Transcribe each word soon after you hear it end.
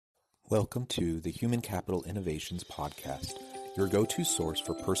Welcome to the Human Capital Innovations Podcast, your go-to source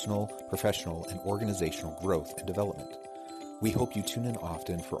for personal, professional, and organizational growth and development. We hope you tune in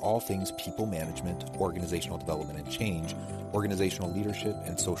often for all things people management, organizational development and change, organizational leadership,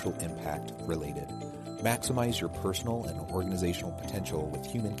 and social impact related. Maximize your personal and organizational potential with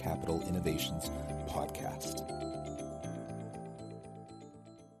Human Capital Innovations Podcast.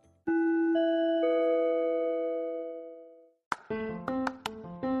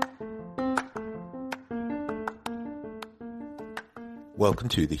 Welcome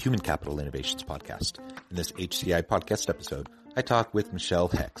to the Human Capital Innovations Podcast. In this HCI podcast episode, I talk with Michelle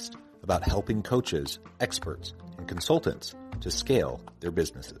Hext about helping coaches, experts, and consultants to scale their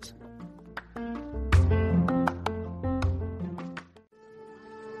businesses.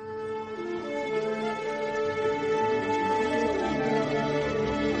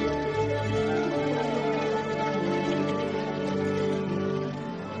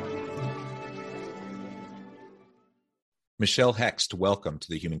 Michelle Hext, welcome to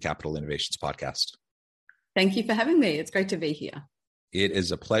the Human Capital Innovations Podcast. Thank you for having me. It's great to be here. It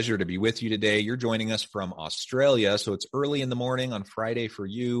is a pleasure to be with you today. You're joining us from Australia, so it's early in the morning on Friday for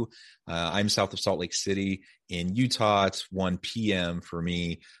you. I'm south of Salt Lake City in Utah. It's 1 p.m. for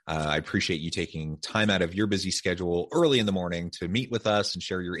me. I appreciate you taking time out of your busy schedule early in the morning to meet with us and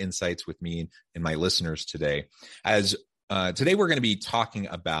share your insights with me and my listeners today. Today we're going to be talking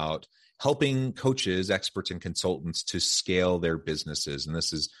about helping coaches, experts, and consultants to scale their businesses. And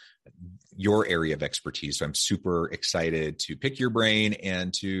this is your area of expertise. So I'm super excited to pick your brain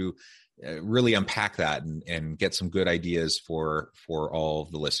and to really unpack that and get some good ideas for all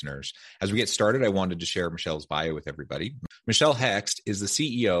of the listeners. As we get started, I wanted to share Michelle's bio with everybody. Michelle Hext is the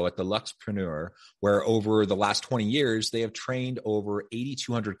CEO at the Luxpreneur, where over the last 20 years, they have trained over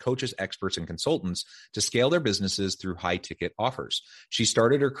 8,200 coaches, experts, and consultants to scale their businesses through high-ticket offers. She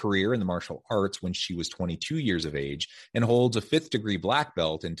started her career in the martial arts when she was 22 years of age and holds a 5th degree black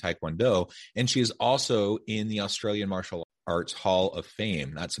belt in Taekwondo, and she is also in the Australian Martial Arts Hall of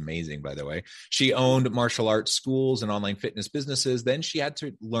Fame. That's amazing, by the way. She owned martial arts schools and online fitness businesses. Then she had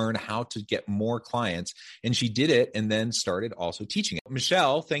to learn how to get more clients, and she did it and then started also teaching it.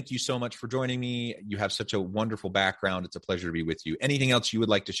 Michelle, thank you so much for joining me. You have such a wonderful background. It's a pleasure to be with you. Anything else you would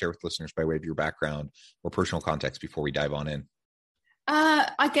like to share with listeners by way of your background or personal context before we dive on in?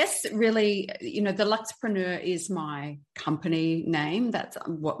 I guess really, the Luxpreneur is my company name. That's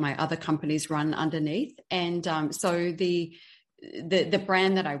what my other companies run underneath. And so the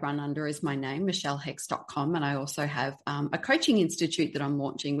brand that I run under is my name, michellehext.com. And I also have a coaching institute that I'm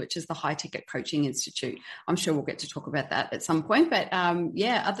launching, which is the High Ticket Coaching Institute. I'm sure we'll get to talk about that at some point. But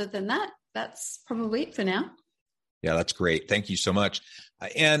other than that, that's probably it for now. Yeah, that's great. Thank you so much.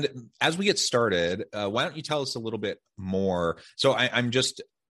 And as we get started, why don't you tell us a little bit more? So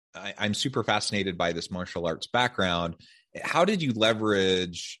I'm super fascinated by this martial arts background. How did you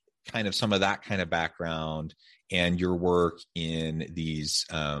leverage kind of some of that kind of background and your work in these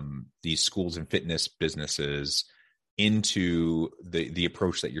schools and fitness businesses into the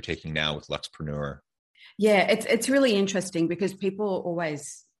approach that you're taking now with Luxpreneur? Yeah, it's really interesting because people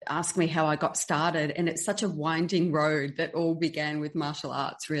always ask me how I got started, and it's such a winding road that all began with martial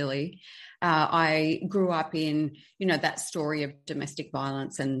arts, really. I grew up in, that story of domestic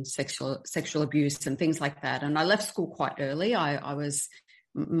violence and sexual abuse and things like that. And I left school quite early.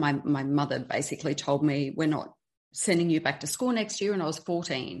 My mother basically told me, we're not sending you back to school next year. And I was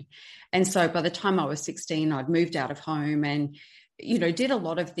 14. And so by the time I was 16, I'd moved out of home and did a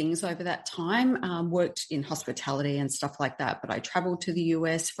lot of things over that time, worked in hospitality and stuff like that. But I traveled to the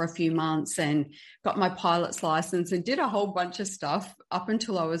US for a few months and got my pilot's license and did a whole bunch of stuff up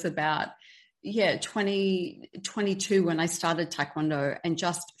until I was about 22 when I started Taekwondo and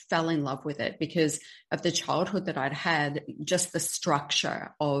just fell in love with it because of the childhood that I'd had, just the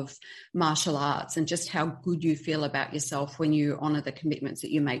structure of martial arts and just how good you feel about yourself when you honor the commitments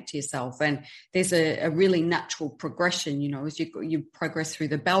that you make to yourself. And there's a really natural progression, as you progress through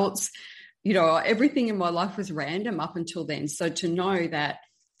the belts. Everything in my life was random up until then. So to know that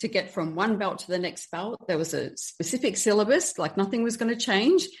to get from one belt to the next belt, there was a specific syllabus, like nothing was going to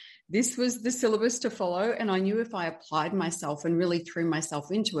change. This was the syllabus to follow. And I knew if I applied myself and really threw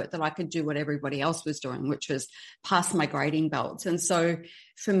myself into it, that I could do what everybody else was doing, which was pass my grading belts. And so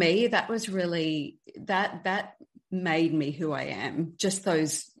for me, that was really, that made me who I am. Just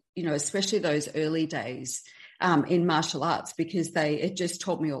those, especially those early days in martial arts, because it just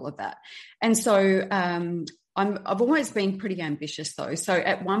taught me all of that. And so I've always been pretty ambitious though. So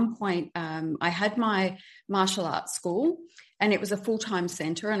at one point, I had my martial arts school and it was a full-time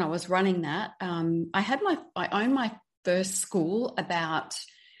center and I was running that. I owned my first school about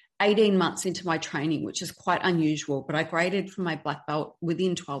 18 months into my training, which is quite unusual, but I graded for my black belt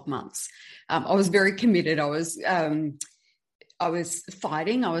within 12 months. I was very committed. I was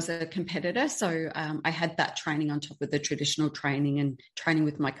fighting. I was a competitor. So I had that training on top of the traditional training and training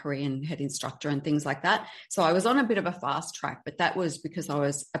with my Korean head instructor and things like that. So I was on a bit of a fast track, but that was because I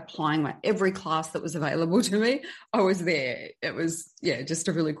was applying every class that was available to me. I was there. It was, just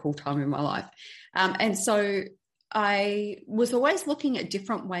a really cool time in my life. And so I was always looking at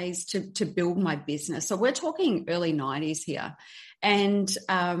different ways to build my business. So we're talking early 90s here. And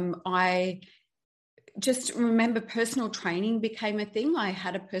I just remember personal training became a thing. I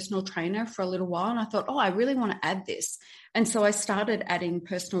had a personal trainer for a little while and I thought, I really want to add this. And so I started adding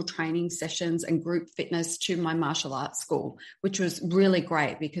personal training sessions and group fitness to my martial arts school, which was really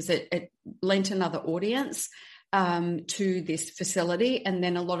great because it lent another audience to this facility. And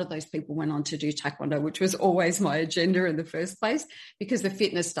then a lot of those people went on to do Taekwondo, which was always my agenda in the first place because the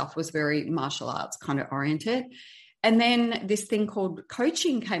fitness stuff was very martial arts kind of oriented. And then this thing called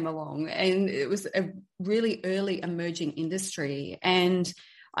coaching came along, and it was a really early emerging industry. And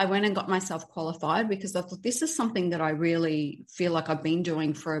I went and got myself qualified because I thought this is something that I really feel like I've been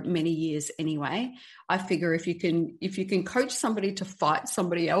doing for many years anyway. I figure if you can coach somebody to fight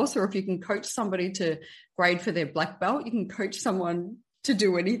somebody else, or if you can coach somebody to grade for their black belt, you can coach someone to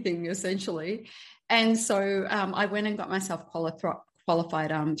do anything essentially. And so I went and got myself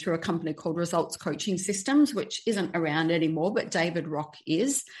qualified through a company called Results Coaching Systems, which isn't around anymore, but David Rock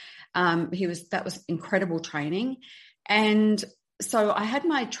is. That was incredible training. And so I had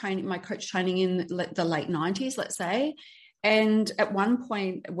my coach training in the late 90s, let's say. And at one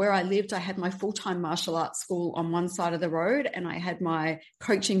point where I lived, I had my full-time martial arts school on one side of the road, and I had my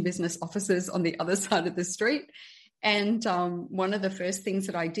coaching business offices on the other side of the street. And one of the first things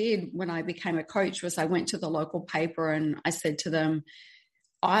that I did when I became a coach was I went to the local paper and I said to them,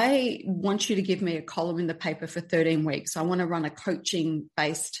 I want you to give me a column in the paper for 13 weeks. I want to run a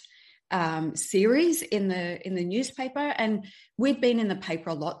coaching-based series in the newspaper. And we'd been in the paper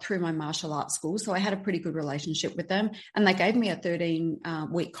a lot through my martial arts school, so I had a pretty good relationship with them, and they gave me a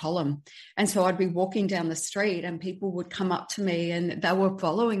 13-week column. And so I'd be walking down the street and people would come up to me and they were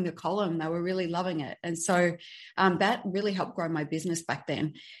following the column. They were really loving it. And so that really helped grow my business back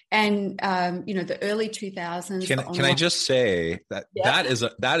then. And the early 2000s. Can I just say that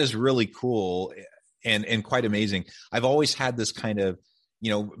that is really cool and quite amazing. I've always had this kind of,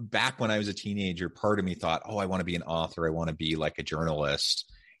 back when I was a teenager, part of me thought, I want to be an author. I want to be like a journalist.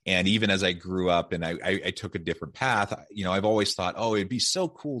 And even as I grew up and I took a different path, I've always thought, it'd be so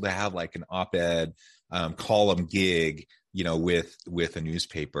cool to have like an op-ed column gig, with a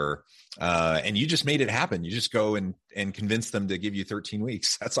newspaper. And you just made it happen. You just go and convince them to give you 13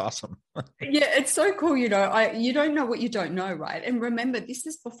 weeks. That's awesome. Yeah, it's so cool. You don't know what you don't know, right? And remember, this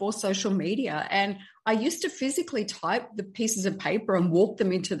is before social media. And I used to physically type the pieces of paper and walk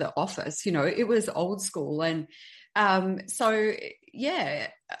them into the office. It was old school. And so, yeah,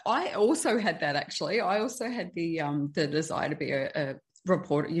 I also had that actually. I also had the desire to be a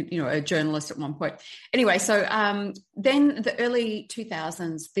reporter, a journalist at one point. Anyway, so then the early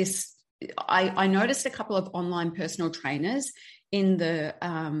 2000s, I noticed a couple of online personal trainers in the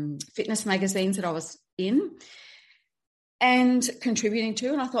fitness magazines that I was in and contributing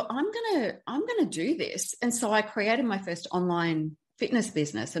to, and I thought, I'm gonna do this. And so I created my first online fitness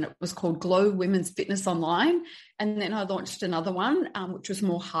business, and it was called Glow Women's Fitness Online. And then I launched another one, which was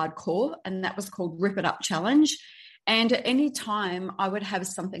more hardcore, and that was called Rip It Up Challenge. And at any time, I would have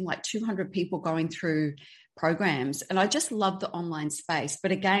something like 200 people going through programs. And I just loved the online space.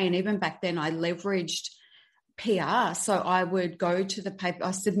 But again, even back then, I leveraged PR. So I would go to the paper.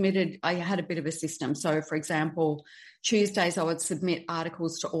 I had a bit of a system. So, for example, Tuesdays, I would submit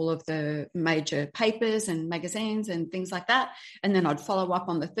articles to all of the major papers and magazines and things like that. And then I'd follow up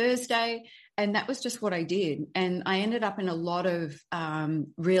on the Thursday. And that was just what I did. And I ended up in a lot of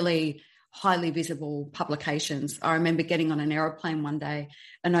really highly visible publications. I remember getting on an aeroplane one day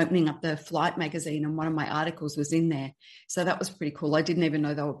and opening up the Flight magazine, and one of my articles was in there. So that was pretty cool. I didn't even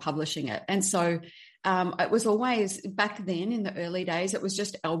know they were publishing it. And so it was always, back then in the early days, it was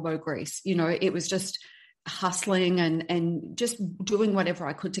just elbow grease. It was just hustling and just doing whatever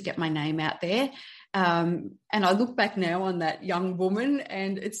I could to get my name out there. And I look back now on that young woman,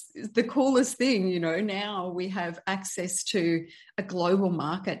 and it's the coolest thing. Now we have access to a global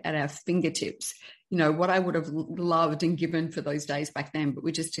market at our fingertips. What I would have loved and given for those days back then, but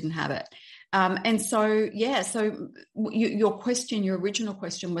we just didn't have it. And so, so your original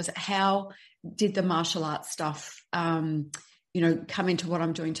question was, how did the martial arts stuff come into what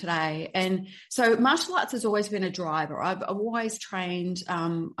I'm doing today. And so martial arts has always been a driver. I've always trained.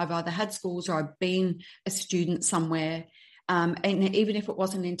 I've either had schools or I've been a student somewhere. And even if it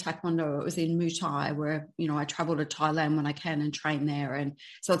wasn't in Taekwondo, it was in Muay Thai, where, I travel to Thailand when I can and train there. And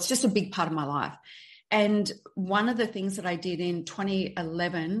so it's just a big part of my life. And one of the things that I did in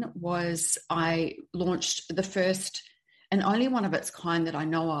 2011 was I launched the first and only one of its kind that I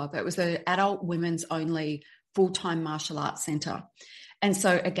know of. It was an adult women's only full-time martial arts center. And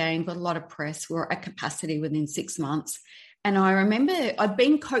so again, got a lot of press. We were at capacity within 6 months. And I remember I'd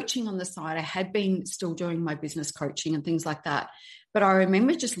been coaching on the side. I had been still doing my business coaching and things like that. But I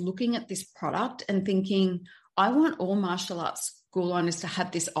remember just looking at this product and thinking, I want all martial arts school owners to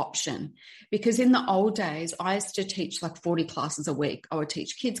have this option, because in the old days, I used to teach like 40 classes a week. I would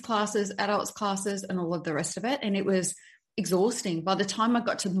teach kids classes, adults classes, and all of the rest of it. And it was exhausting. By the time I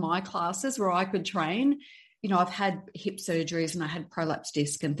got to my classes where I could train, I've had hip surgeries and I had prolapsed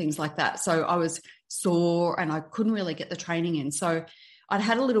disc and things like that. So I was sore and I couldn't really get the training in. So I'd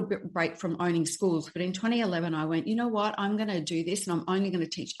had a little bit break from owning schools, but in 2011, I went, you know what, I'm going to do this and I'm only going to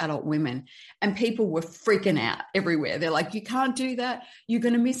teach adult women. And people were freaking out everywhere. They're like, you can't do that. You're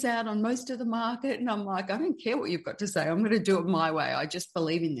going to miss out on most of the market. And I'm like, I don't care what you've got to say. I'm going to do it my way. I just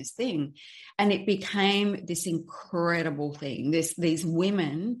believe in this thing. And it became this incredible thing. These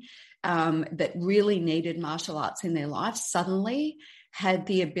women that really needed martial arts in their life suddenly had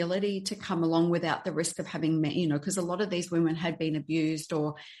the ability to come along without the risk of having men, because a lot of these women had been abused,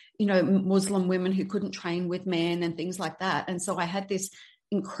 or, Muslim women who couldn't train with men and things like that. And so I had this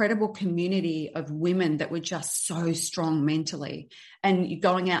incredible community of women that were just so strong mentally and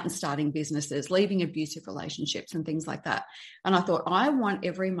going out and starting businesses, leaving abusive relationships and things like that. And I thought, I want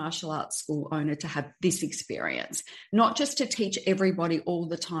every martial arts school owner to have this experience, not just to teach everybody all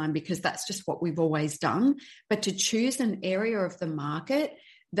the time, because that's just what we've always done, but to choose an area of the market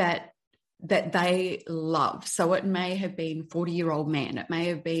that they love. So it may have been 40-year-old men, it may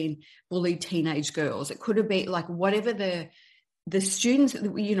have been bullied teenage girls, it could have been like whatever the students,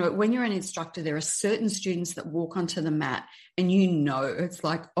 when you're an instructor, there are certain students that walk onto the mat and it's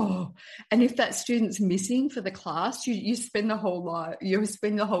like, oh, and if that student's missing for the class, you spend the whole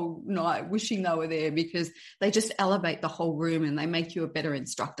night wishing they were there, because they just elevate the whole room and they make you a better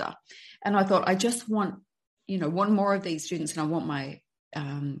instructor. And I thought, I just want more of these students, and I want my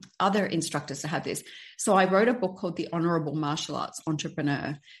other instructors to have this. So I wrote a book called The Honorable Martial Arts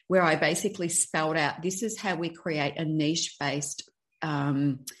Entrepreneur, where I basically spelled out, this is how we create a niche-based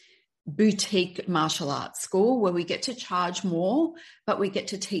boutique martial arts school where we get to charge more, but we get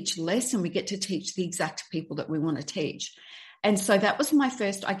to teach less, and we get to teach the exact people that we want to teach. And so that was my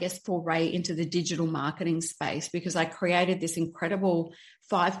first, I guess, foray into the digital marketing space, because I created this incredible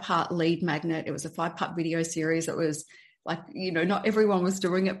 5-part lead magnet. It was a 5-part video series. It was like, not everyone was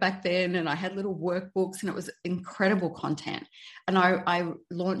doing it back then. And I had little workbooks, and it was incredible content. And I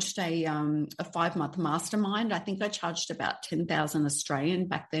launched a 5-month mastermind. I think I charged about 10,000 Australian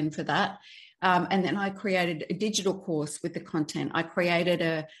back then for that. And then I created a digital course with the content. I created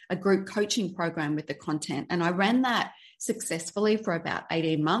a group coaching program with the content. And I ran that successfully for about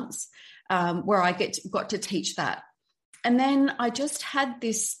 18 months, where I got to teach that. And then I just had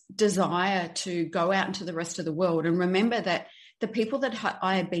this desire to go out into the rest of the world and remember that the people that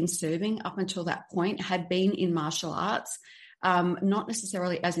I had been serving up until that point had been in martial arts, not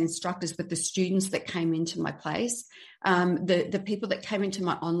necessarily as instructors, but the students that came into my place, the people that came into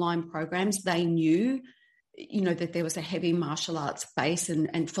my online programs, they knew, that there was a heavy martial arts base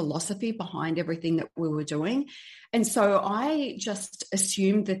and philosophy behind everything that we were doing. And so I just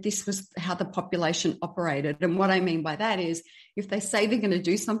assumed that this was how the population operated. And what I mean by that is, if they say they're going to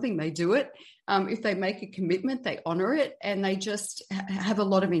do something, they do it. If they make a commitment, they honor it, and they just have a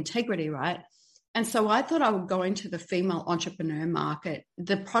lot of integrity, right? And so I thought I would go into the female entrepreneur market.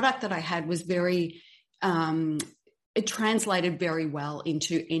 The product that I had was very, it translated very well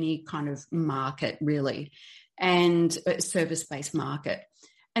into any kind of market, really, and a service-based market.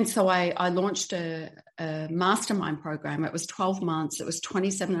 And so I launched a mastermind program. It was 12 months. It was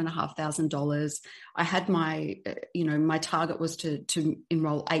 $27,500. I had my target was to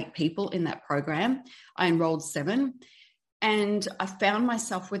enroll 8 people in that program. I enrolled 7. And I found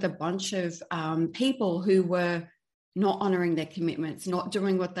myself with a bunch of people who were not honoring their commitments, not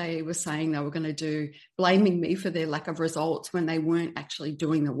doing what they were saying they were going to do, blaming me for their lack of results when they weren't actually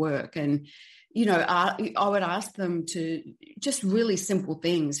doing the work. And I would ask them to just really simple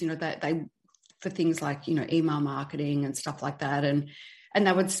things, that they, for things like, email marketing and stuff like that. And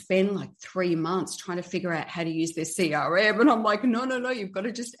they would spend like 3 months trying to figure out how to use their CRM. And I'm like, no, you've got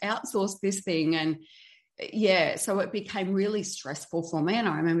to just outsource this thing. And yeah, so it became really stressful for me. And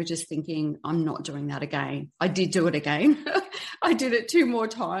I remember just thinking, I'm not doing that again. I did do it again. I did it 2 more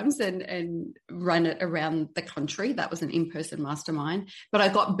times and ran it around the country. That was an in-person mastermind, but I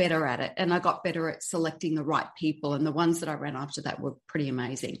got better at it, and I got better at selecting the right people. And the ones that I ran after that were pretty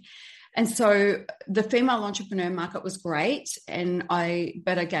amazing. And so the female entrepreneur market was great.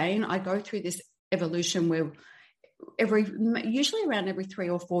 But again, I go through this evolution where usually around every 3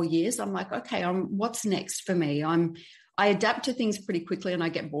 or 4 years, I'm like, okay, what's next for me? I adapt to things pretty quickly and I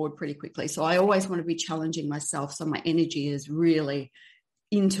get bored pretty quickly. So I always want to be challenging myself. So my energy is really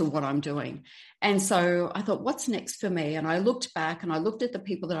into what I'm doing. And so I thought, what's next for me? And I looked back and I looked at the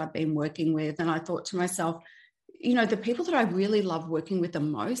people that I've been working with, and I thought to myself, the people that I really love working with the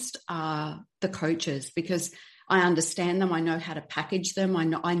most are the coaches, because I understand them. I know how to package them.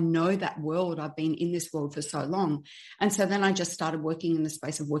 I know that world. I've been in this world for so long. And so then I just started working in the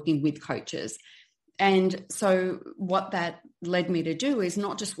space of working with coaches. And so what that led me to do is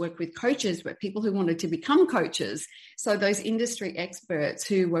not just work with coaches, but people who wanted to become coaches. So those industry experts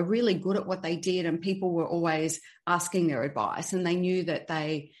who were really good at what they did, and people were always asking their advice, and they knew that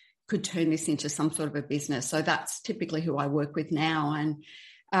they could turn this into some sort of a business. So that's typically who I work with now.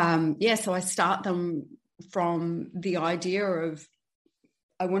 And so I start them from the idea of,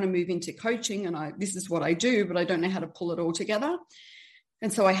 I want to move into coaching and this is what I do, but I don't know how to pull it all together.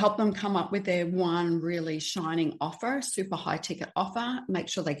 And so I help them come up with their one really shining offer, super high ticket offer, make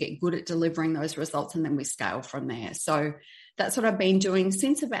sure they get good at delivering those results, and then we scale from there. So that's what I've been doing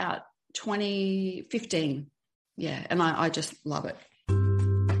since about 2015. Yeah. And I just love it.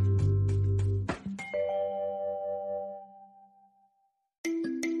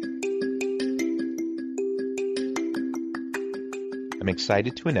 I'm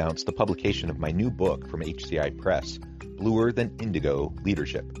excited to announce the publication of my new book from HCI Press, Bluer Than Indigo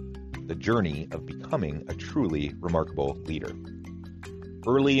Leadership, The Journey of Becoming a Truly Remarkable Leader.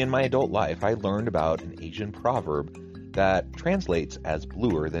 Early in my adult life, I learned about an Asian proverb that translates as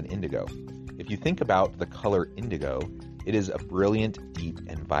bluer than indigo. If you think about the color indigo, it is a brilliant, deep,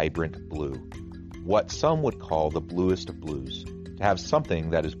 and vibrant blue, what some would call the bluest of blues. To have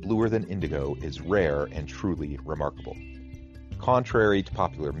something that is bluer than indigo is rare and truly remarkable. Contrary to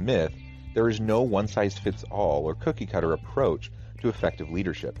popular myth, there is no one-size-fits-all or cookie-cutter approach to effective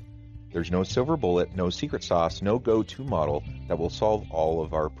leadership. There's no silver bullet, no secret sauce, no go-to model that will solve all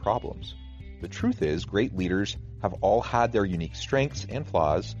of our problems. The truth is, great leaders have all had their unique strengths and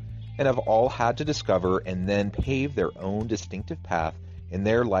flaws, and have all had to discover and then pave their own distinctive path in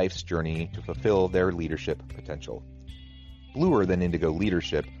their life's journey to fulfill their leadership potential. Bluer Than Indigo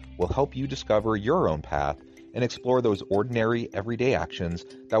Leadership will help you discover your own path and explore those ordinary, everyday actions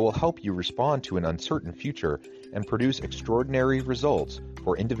that will help you respond to an uncertain future and produce extraordinary results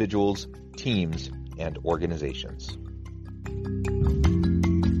for individuals, teams, and organizations.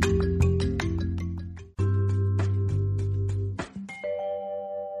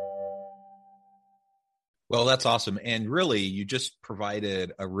 Well, that's awesome. And really, you just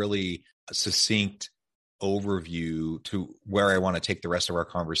provided a really succinct overview to where I want to take the rest of our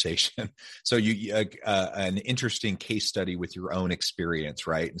conversation. So an interesting case study with your own experience,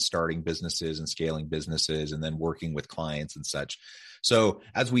 right? And starting businesses and scaling businesses and then working with clients and such. So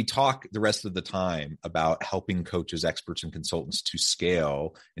as we talk the rest of the time about helping coaches, experts, and consultants to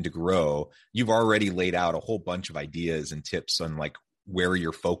scale and to grow, you've already laid out a whole bunch of ideas and tips on like where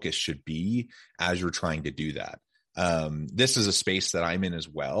your focus should be as you're trying to do that. This is a space that I'm in as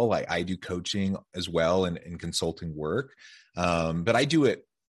well. I do coaching as well and consulting work. But I do it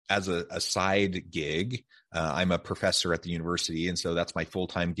as a side gig. I'm a professor at the university. And so that's my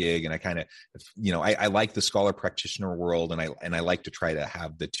full-time gig. And I kind of, I like the scholar practitioner world, and I like to try to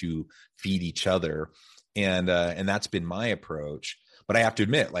have the two feed each other. And that's been my approach. But I have to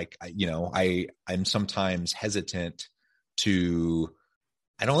admit, I'm sometimes hesitant to,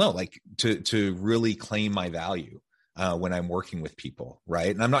 I don't know, to really claim my value when I'm working with people, right?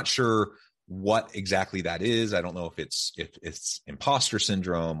 And I'm not sure what exactly that is. I don't know if it's imposter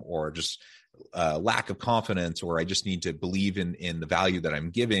syndrome or just lack of confidence, or I just need to believe in the value that I'm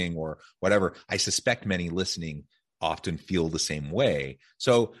giving or whatever. I suspect many listening often feel the same way.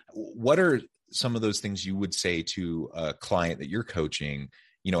 So what are some of those things you would say to a client that you're coaching,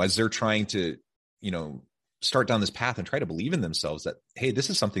 as they're trying to, start down this path and try to believe in themselves that, hey, this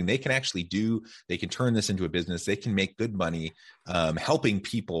is something they can actually do. They can turn this into a business. They can make good money, helping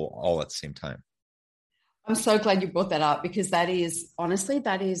people all at the same time. I'm so glad you brought that up, because that is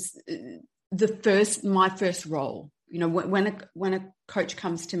my first role. When a coach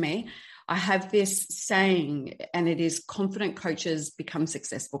comes to me, I have this saying, and it is confident coaches become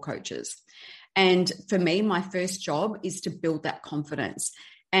successful coaches. And for me, my first job is to build that confidence.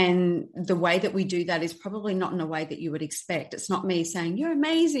 And the way that we do that is probably not in a way that you would expect. It's not me saying, you're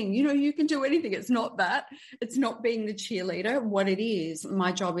amazing, you can do anything. It's not that. It's not being the cheerleader. What it is,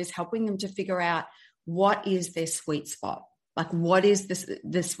 my job is helping them to figure out what is their sweet spot. Like, what is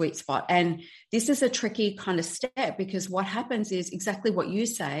the sweet spot? And this is a tricky kind of step, because what happens is exactly what you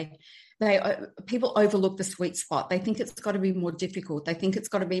say. People overlook the sweet spot. They think it's got to be more difficult. They think it's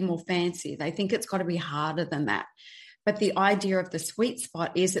got to be more fancy. They think it's got to be harder than that. But the idea of the sweet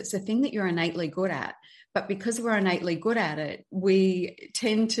spot is it's a thing that you're innately good at. But because we're innately good at it, we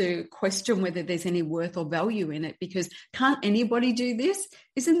tend to question whether there's any worth or value in it, because can't anybody do this?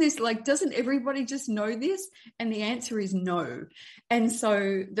 Isn't this like, doesn't everybody just know this? And the answer is no. And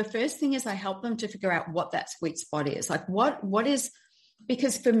so the first thing is I help them to figure out what that sweet spot is. Like what is,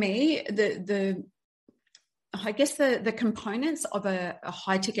 because for me, I guess the components of a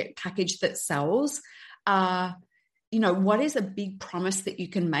high ticket package that sells are, what is a big promise that you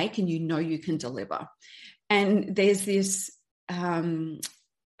can make and you can deliver? And there's this kind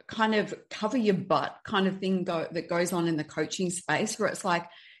of cover your butt kind of thing that goes on in the coaching space, where it's like,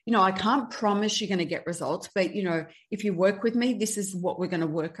 I can't promise you're going to get results, but, if you work with me, this is what we're going to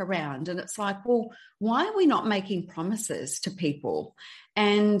work around. And it's like, well, why are we not making promises to people?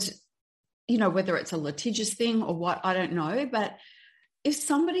 And, whether it's a litigious thing or what, I don't know, but if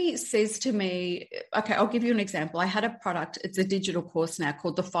somebody says to me, okay, I'll give you an example. I had a product, it's a digital course now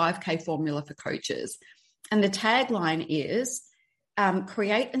called the 5K Formula for Coaches. And the tagline is,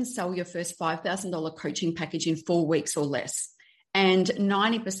 create and sell your first $5,000 coaching package in 4 weeks or less. And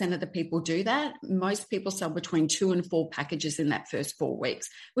 90% of the people do that. Most people sell between 2 and 4 packages in that first 4 weeks,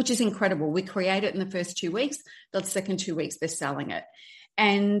 which is incredible. We create it in the first 2 weeks. The second 2 weeks, they're selling it.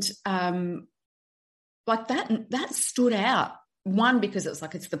 And like that stood out. One, because it's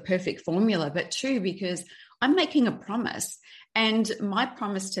like it's the perfect formula, but two, because I'm making a promise. And my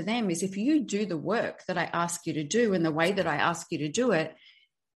promise to them is, if you do the work that I ask you to do in the way that I ask you to do it,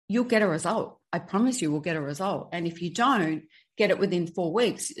 you'll get a result. I promise you will get a result. And if you don't get it within 4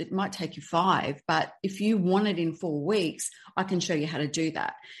 weeks, it might take you 5. But if you want it in 4 weeks, I can show you how to do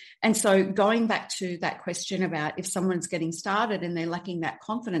that. And so going back to that question about if someone's getting started and they're lacking that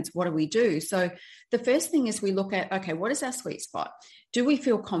confidence, what do we do? So the first thing is we look at, okay, what is our sweet spot? Do we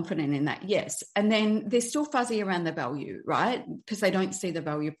feel confident in that? Yes. And then they're still fuzzy around the value, right? Because they don't see the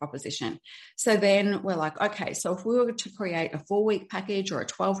value proposition. So then we're like, okay, so if we were to create a 4-week package or a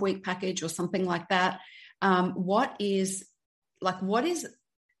 12-week package or something like that, what is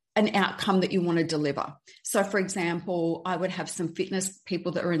an outcome that you want to deliver? So for example, I would have some fitness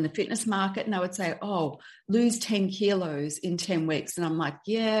people that are in the fitness market, and they would say, oh, lose 10 kilos in 10 weeks. And I'm like,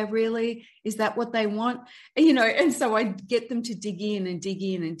 yeah, really? Is that what they want? And so I get them to dig in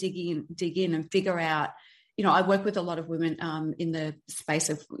and figure out, I work with a lot of women in the space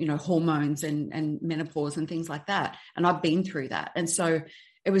of, hormones and menopause and things like that. And I've been through that. And so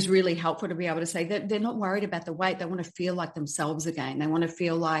it was really helpful to be able to say that they're not worried about the weight. They want to feel like themselves again. They want to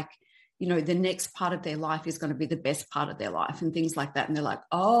feel like, the next part of their life is going to be the best part of their life and things like that. And they're like,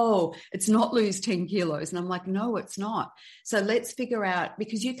 oh, it's not lose 10 kilos. And I'm like, no, it's not. So let's figure out,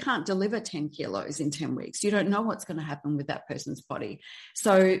 because you can't deliver 10 kilos in 10 weeks. You don't know what's going to happen with that person's body.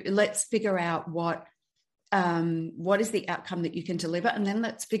 So let's figure out what is the outcome that you can deliver, and then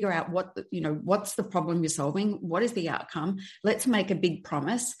let's figure out what's the problem you're solving, what is the outcome, let's make a big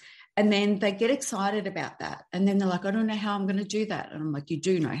promise. And then they get excited about that, and then they're like, I don't know how I'm going to do that. And I'm like, you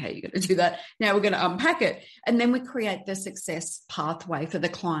do know how you're going to do that. Now we're going to unpack it, and then we create the success pathway for the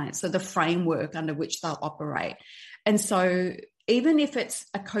client, so the framework under which they'll operate. And so even if it's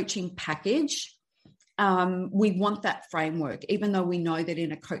a coaching package, we want that framework, even though we know that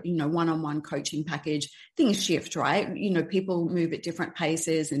in a one-on-one coaching package, things shift, right? People move at different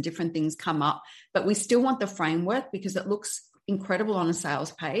paces and different things come up, but we still want the framework because it looks incredible on a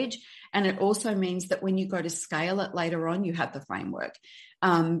sales page. And it also means that when you go to scale it later on, you have the framework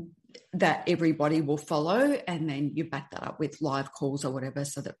that everybody will follow. And then you back that up with live calls or whatever,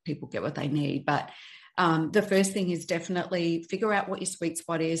 so that people get what they need. But the first thing is definitely figure out what your sweet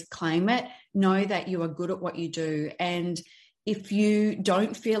spot is, claim it, know that you are good at what you do. And if you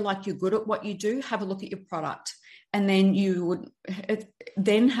don't feel like you're good at what you do, have a look at your product. And then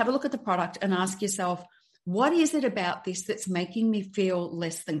then have a look at the product and ask yourself, what is it about this that's making me feel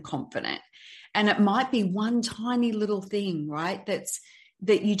less than confident? And it might be one tiny little thing, right?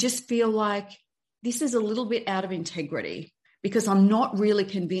 That you just feel like this is a little bit out of integrity, because I'm not really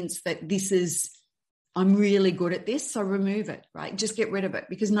convinced that I'm really good at this. So remove it, right? Just get rid of it,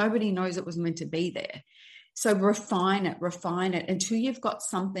 because nobody knows it was meant to be there. So refine it until you've got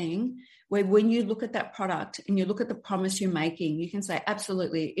something where when you look at that product and you look at the promise you're making, you can say,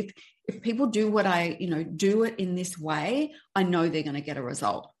 absolutely, if people do what I, do it in this way, I know they're going to get a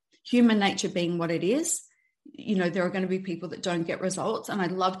result. Human nature being what it is, there are going to be people that don't get results. And I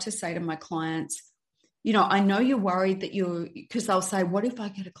love to say to my clients, I know you're worried that because they'll say, what if I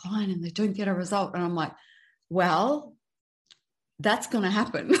get a client and they don't get a result? And I'm like, well, that's going to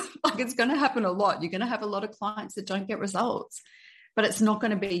happen. Like, it's going to happen a lot. You're going to have a lot of clients that don't get results, but it's not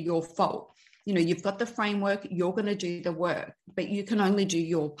going to be your fault. You've got the framework, you're going to do the work, but you can only do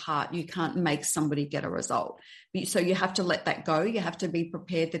your part. You can't make somebody get a result. So you have to let that go. You have to be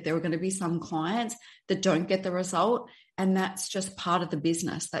prepared that there are going to be some clients that don't get the result. And that's just part of the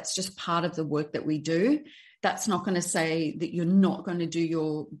business. That's just part of the work that we do. That's not going to say that you're not going to do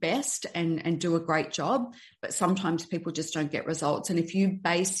your best and do a great job, but sometimes people just don't get results. And if you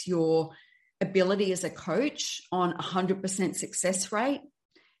base your ability as a coach on 100% success rate,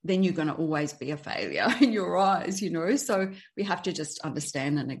 then you're going to always be a failure in your eyes, So we have to just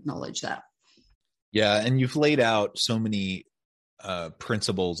understand and acknowledge that. Yeah. And you've laid out so many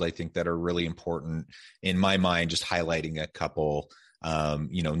principles, I think, that are really important in my mind, just highlighting a couple.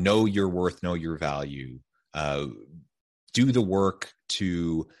 Know your worth, know your value. Do the work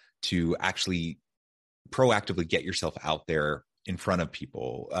to actually proactively get yourself out there in front of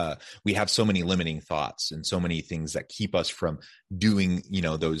people. We have so many limiting thoughts and so many things that keep us from doing,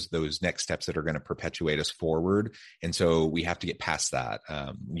 those next steps that are going to perpetuate us forward. And so we have to get past that.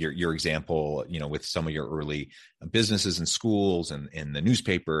 Your example, with some of your early businesses and schools and the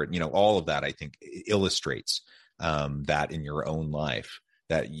newspaper, all of that, I think, illustrates that in your own life,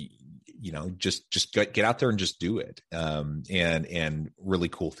 that just get out there and just do it. And really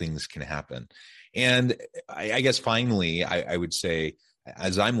cool things can happen. And I guess finally, I would say,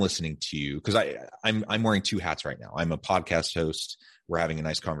 as I'm listening to you, because I'm wearing two hats right now. I'm a podcast host. We're having a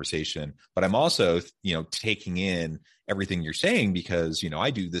nice conversation, but I'm also, taking in everything you're saying, because,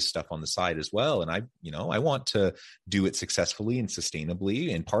 I do this stuff on the side as well. And I want to do it successfully and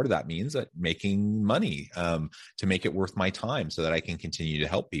sustainably. And part of that means that making money, to make it worth my time so that I can continue to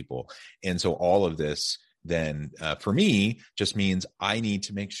help people. And so all of this then for me just means I need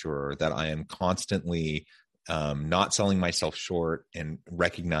to make sure that I am constantly not selling myself short and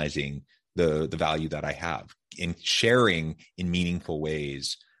recognizing the value that I have in sharing in meaningful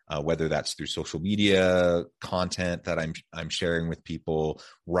ways, whether that's through social media content that I'm sharing with people,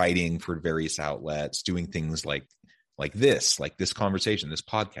 writing for various outlets, doing things like this conversation, this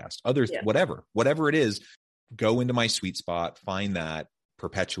podcast, others, whatever it is, go into my sweet spot, find that,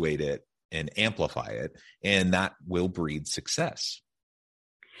 perpetuate it, and amplify it, and that will breed success.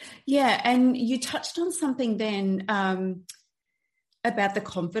 Yeah, and you touched on something then about the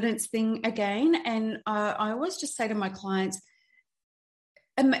confidence thing again, and I always just say to my clients,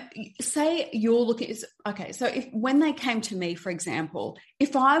 say you're looking, okay, so when they came to me, for example,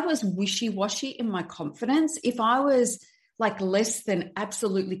 if I was wishy-washy in my confidence, if I was like less than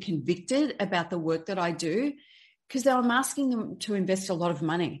absolutely convicted about the work that I do, because I'm asking them to invest a lot of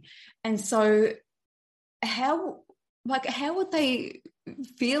money. And so how would they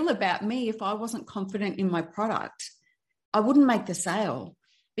feel about me if I wasn't confident in my product? I wouldn't make the sale,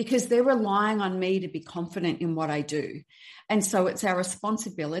 because they're relying on me to be confident in what I do. And so it's our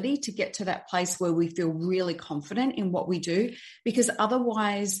responsibility to get to that place where we feel really confident in what we do, because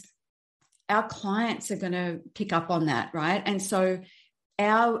otherwise our clients are going to pick up on that, right? And so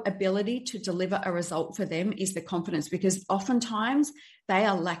our ability to deliver a result for them is the confidence, because oftentimes they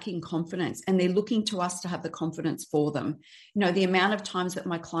are lacking confidence and they're looking to us to have the confidence for them. The amount of times that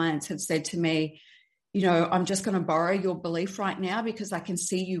my clients have said to me, I'm just going to borrow your belief right now because I can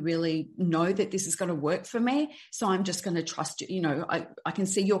see you really know that this is going to work for me. So I'm just going to trust you. I can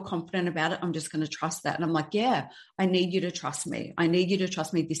see you're confident about it. I'm just going to trust that. And I'm like, yeah, I need you to trust me. I need you to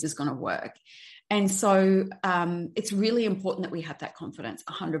trust me. This is going to work. And so it's really important that we have that confidence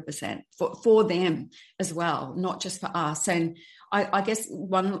 100% for them as well, not just for us. And I guess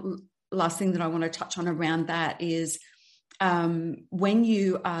one last thing that I want to touch on around that is when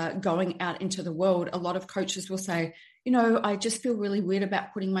you are going out into the world, a lot of coaches will say, I just feel really weird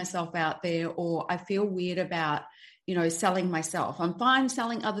about putting myself out there, or I feel weird about, selling myself. I'm fine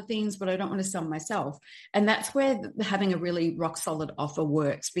selling other things, but I don't want to sell myself. And that's where having a really rock solid offer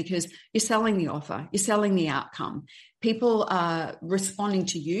works, because you're selling the offer, you're selling the outcome. People are responding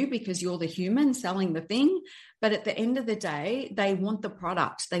to you because you're the human selling the thing. But at the end of the day, they want the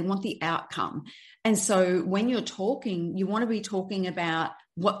product, they want the outcome. And so when you're talking, you want to be talking about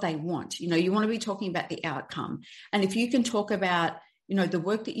what they want. You want to be talking about the outcome. And if you can talk about, the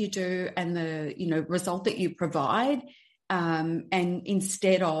work that you do and the, result that you provide. And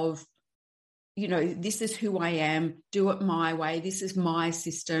instead of, this is who I am, do it my way, this is my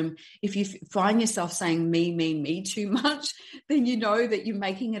system. If you find yourself saying me too much, then you know that you're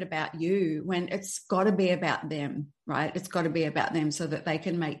making it about you, when it's got to be about them, right? It's got to be about them so that they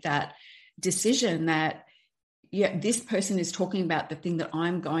can make that decision that, this person is talking about the thing that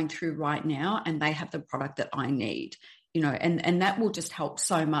I'm going through right now, and they have the product that I need. And that will just help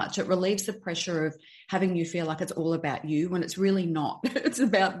so much. It relieves the pressure of having you feel like it's all about you when it's really not. It's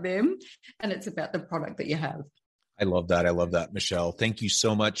about them, and it's about the product that you have. I love that, Michelle. Thank you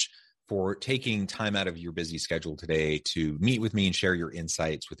so much for taking time out of your busy schedule today to meet with me and share your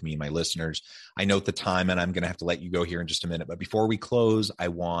insights with me and my listeners. I note the time, and I'm going to have to let you go here in just a minute. But before we close, I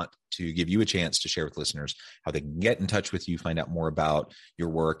want to give you a chance to share with listeners how they can get in touch with you, find out more about your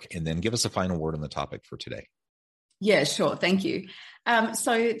work, and then give us a final word on the topic for today. Yeah, sure. Thank you.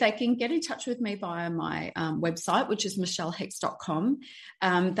 So they can get in touch with me via my website, which is michellehext.com.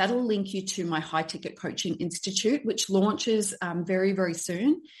 That'll link you to my High Ticket Coaching Institute, which launches very, very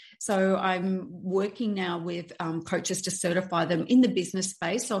soon. So I'm working now with coaches to certify them in the business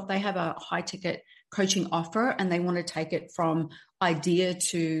space. So if they have a high ticket coaching offer and they want to take it from idea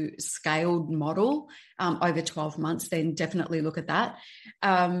to scaled model over 12 months, then definitely look at that.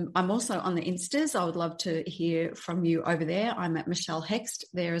 I'm also on the Instas. I would love to hear from you over there. I'm at Michelle Hext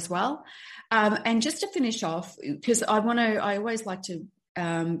there as well. And just to finish off, because I always like to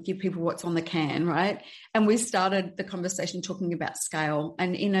give people what's on the can, right? And we started the conversation talking about scale,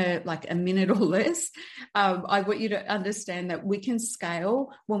 and in a minute or less, I want you to understand that we can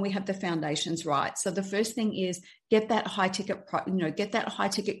scale when we have the foundations right. So the first thing is get that high ticket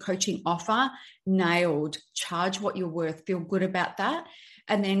coaching offer nailed, charge what you're worth, feel good about that,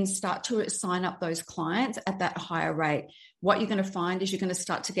 and then start to sign up those clients at that higher rate. What you're going to find is you're going to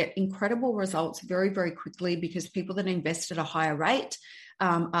start to get incredible results very, very quickly, because people that invest at a higher rate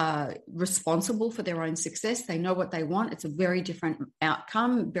are responsible for their own success. They know what they want. It's a very different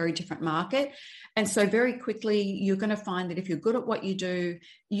outcome, very different market. And so very quickly, you're going to find that if you're good at what you do,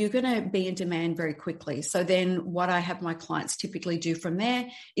 you're going to be in demand very quickly. So then what I have my clients typically do from there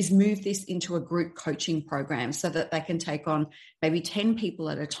is move this into a group coaching program so that they can take on maybe 10 people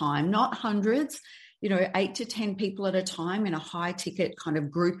at a time, not hundreds, 8 to 10 people at a time in a high ticket kind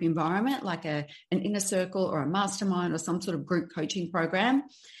of group environment, like an inner circle or a mastermind or some sort of group coaching program.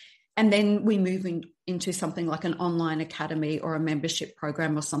 And then we move into something like an online academy or a membership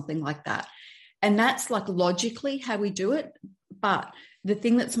program or something like that. And that's logically how we do it. But the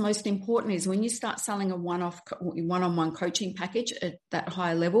thing that's most important is when you start selling a one-on-one coaching package at that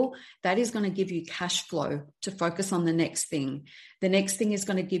high level, that is going to give you cash flow to focus on the next thing. The next thing is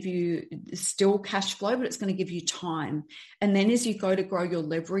going to give you still cash flow, but it's going to give you time. And then as you go to grow your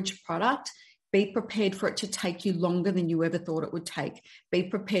leverage product, be prepared for it to take you longer than you ever thought it would take. Be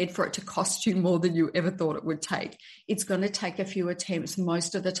prepared for it to cost you more than you ever thought it would take. It's going to take a few attempts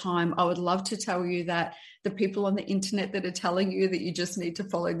most of the time. I would love to tell you that the people on the internet that are telling you that you just need to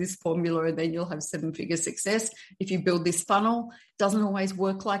follow this formula and then you'll have 7-figure success if you build this funnel, doesn't always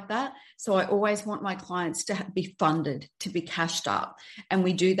work like that. So I always want my clients to be funded, to be cashed up. And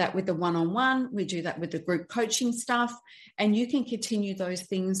we do that with the one-on-one. We do that with the group coaching stuff. And you can continue those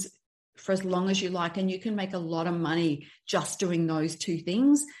things for as long as you like, and you can make a lot of money just doing those two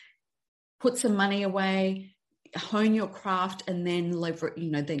things. Put some money away, hone your craft, and then leverage,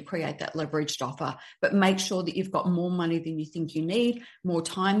 then create that leveraged offer. But make sure that you've got more money than you think you need, more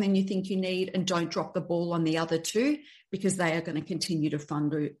time than you think you need, and don't drop the ball on the other two, because they are going to continue to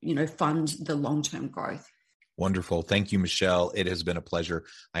fund the long-term growth. Wonderful. Thank you, Michelle. It has been a pleasure.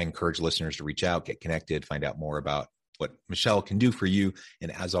 I encourage listeners to reach out, get connected, find out more about what Michelle can do for you.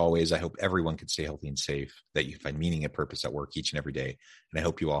 And as always, I hope everyone can stay healthy and safe, that you find meaning and purpose at work each and every day. And I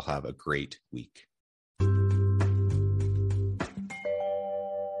hope you all have a great week.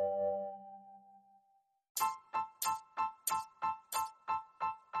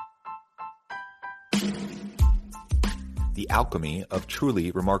 The alchemy of truly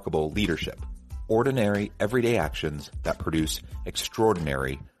remarkable leadership. Ordinary, everyday actions that produce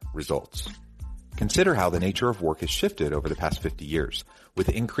extraordinary results. Consider how the nature of work has shifted over the past 50 years. With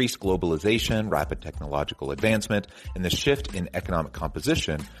increased globalization, rapid technological advancement, and the shift in economic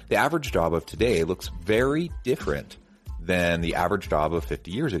composition, the average job of today looks very different than the average job of 50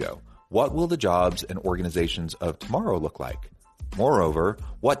 years ago. What will the jobs and organizations of tomorrow look like? Moreover,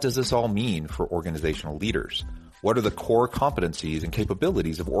 what does this all mean for organizational leaders? What are the core competencies and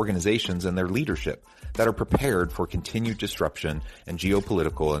capabilities of organizations and their leadership that are prepared for continued disruption and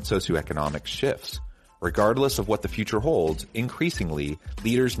geopolitical and socioeconomic shifts? Regardless of what the future holds, increasingly,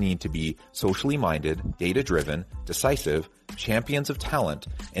 leaders need to be socially minded, data-driven, decisive, champions of talent,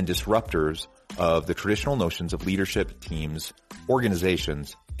 and disruptors of the traditional notions of leadership, teams,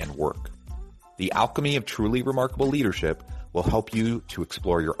 organizations, and work. The Alchemy of Truly Remarkable Leadership will help you to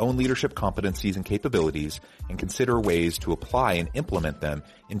explore your own leadership competencies and capabilities and consider ways to apply and implement them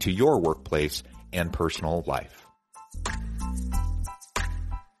into your workplace and personal life.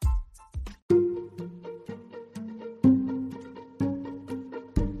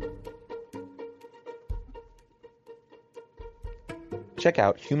 Check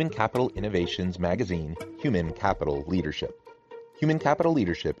out Human Capital Innovations magazine, Human Capital Leadership. Human Capital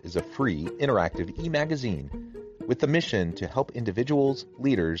Leadership is a free, interactive e-magazine with the mission to help individuals,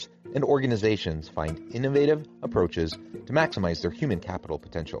 leaders, and organizations find innovative approaches to maximize their human capital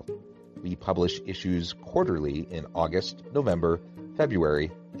potential. We publish issues quarterly in August, November,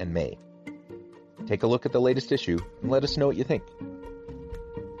 February, and May. Take a look at the latest issue and let us know what you think.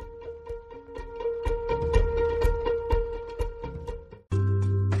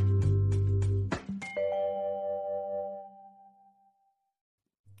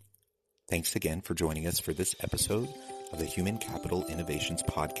 Thanks again for joining us for this episode of the Human Capital Innovations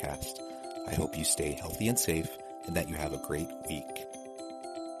Podcast. I hope you stay healthy and safe and that you have a great week.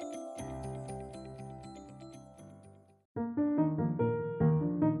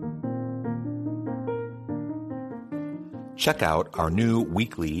 Check out our new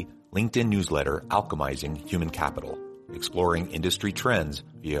weekly LinkedIn newsletter, Alchemizing Human Capital, exploring industry trends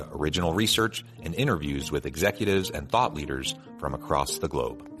via original research and interviews with executives and thought leaders from across the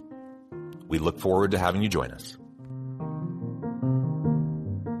globe. We look forward to having you join us.